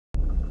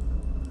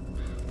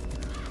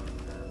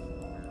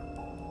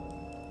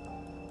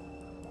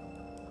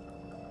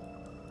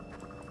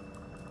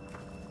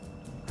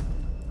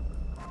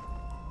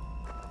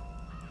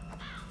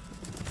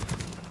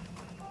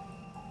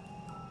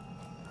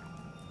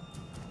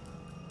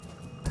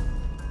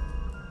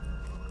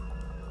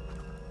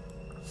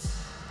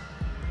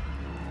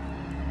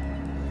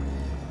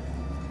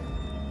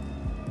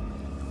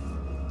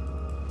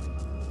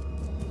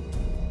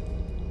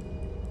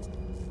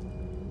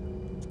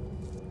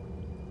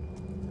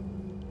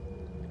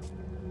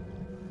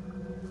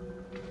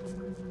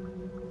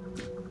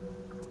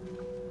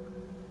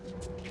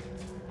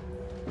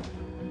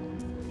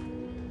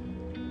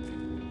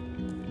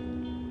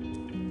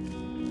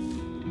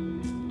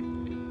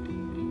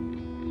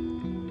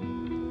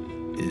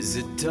Is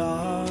it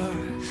dark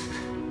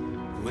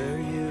where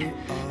you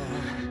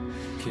are?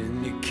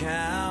 Can you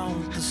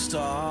count the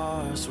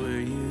stars where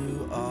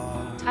you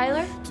are?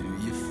 Tyler? Do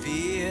you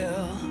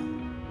feel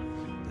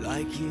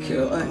like you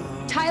Caroline.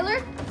 are? Tyler?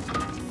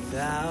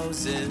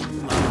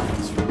 1,000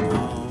 miles from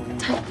home.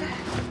 Tyler?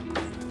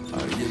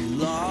 Are you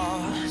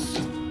lost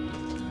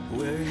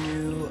where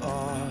you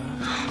are?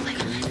 Oh my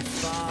God. Can you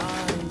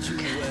find your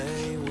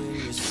way when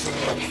you're so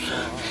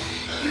far?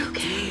 You're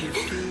okay. Do you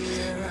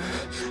fear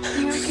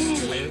You're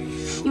okay. where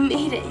You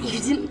made it. You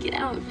didn't get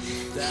out.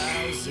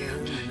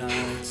 1,000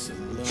 nights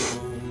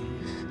alone?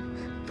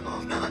 No,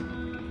 I'm not.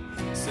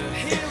 So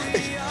here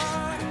we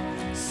are,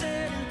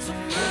 set into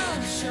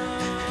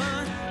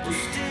motion.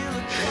 We're still a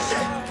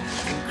car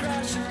and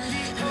crashing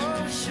the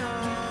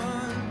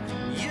ocean.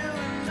 You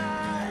and I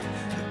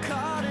are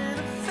caught in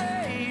a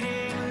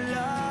fading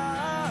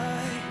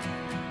light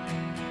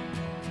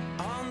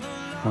on the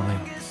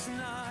longest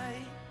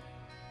night.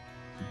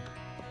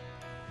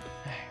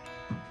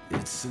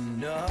 It's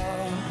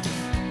enough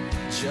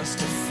just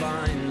to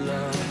find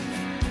love.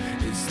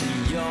 It's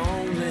the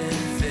only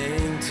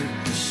thing to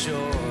be sure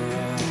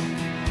of.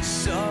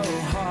 So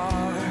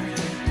hard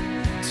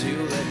to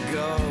let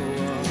go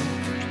of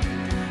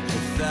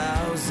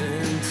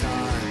 1,000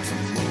 times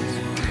or more.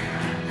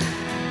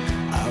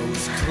 I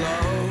was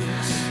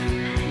close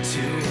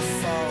to a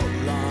fault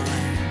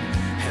line.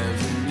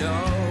 Heaven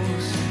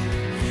knows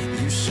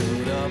you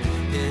showed up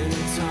in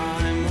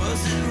time.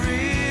 Was it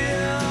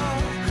real?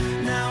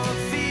 Now I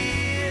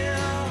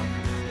feel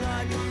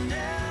like I'm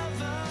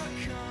never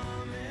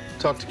coming.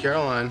 Talked to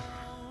Caroline.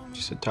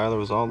 She said Tyler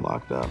was all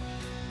locked up.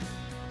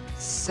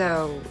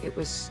 So it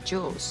was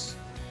Jules,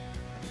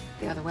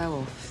 the other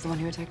werewolf, the one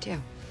who attacked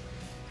you.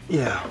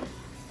 Yeah.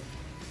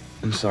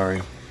 I'm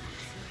sorry.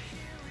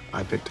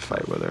 I picked a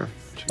fight with her.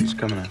 She was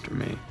coming after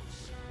me.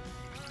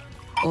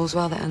 All's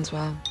well that ends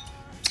well.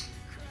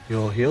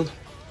 You all healed?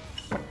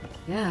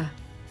 Yeah.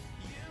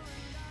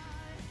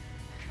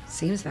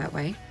 Seems that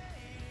way.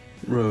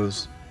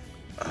 Rose,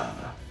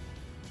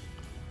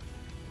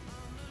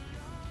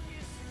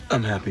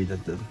 I'm happy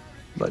that the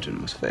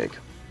legend was fake.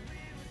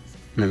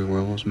 Maybe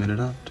werewolves made it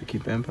up to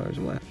keep vampires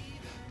away.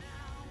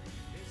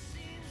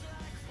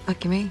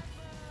 Lucky me.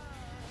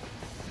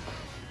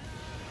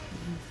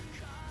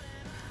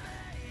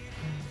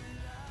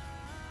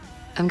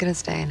 I'm gonna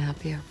stay and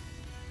help you.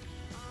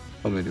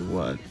 Want me to do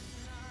what?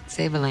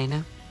 Save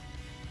Elena.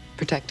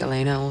 Protect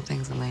Elena, all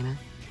things Elena.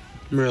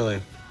 Really?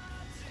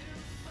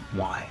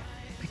 Why?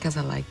 Because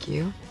I like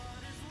you.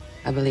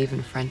 I believe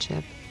in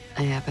friendship.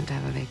 I happen to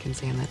have a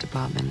vacancy in that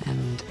department,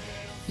 and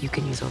you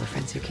can use all the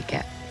friends you could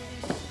get.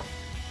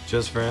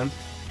 Just friends?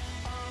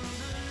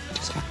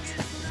 Just friends.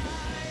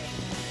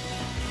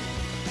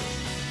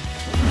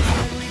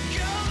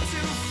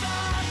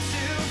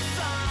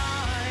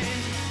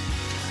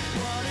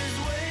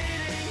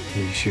 Are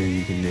you sure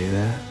you can do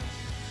that?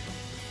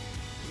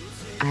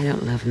 I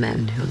don't love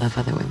men who love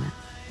other women.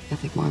 I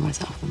think more of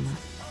myself than that.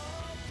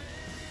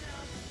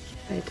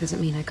 But it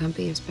doesn't mean I can't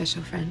be your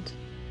special friend.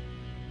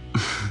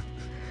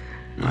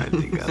 I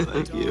think I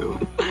like you.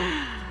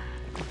 Can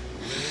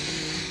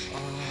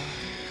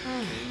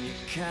you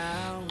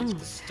count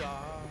the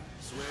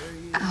stars where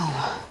you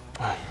Ow.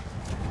 Oh.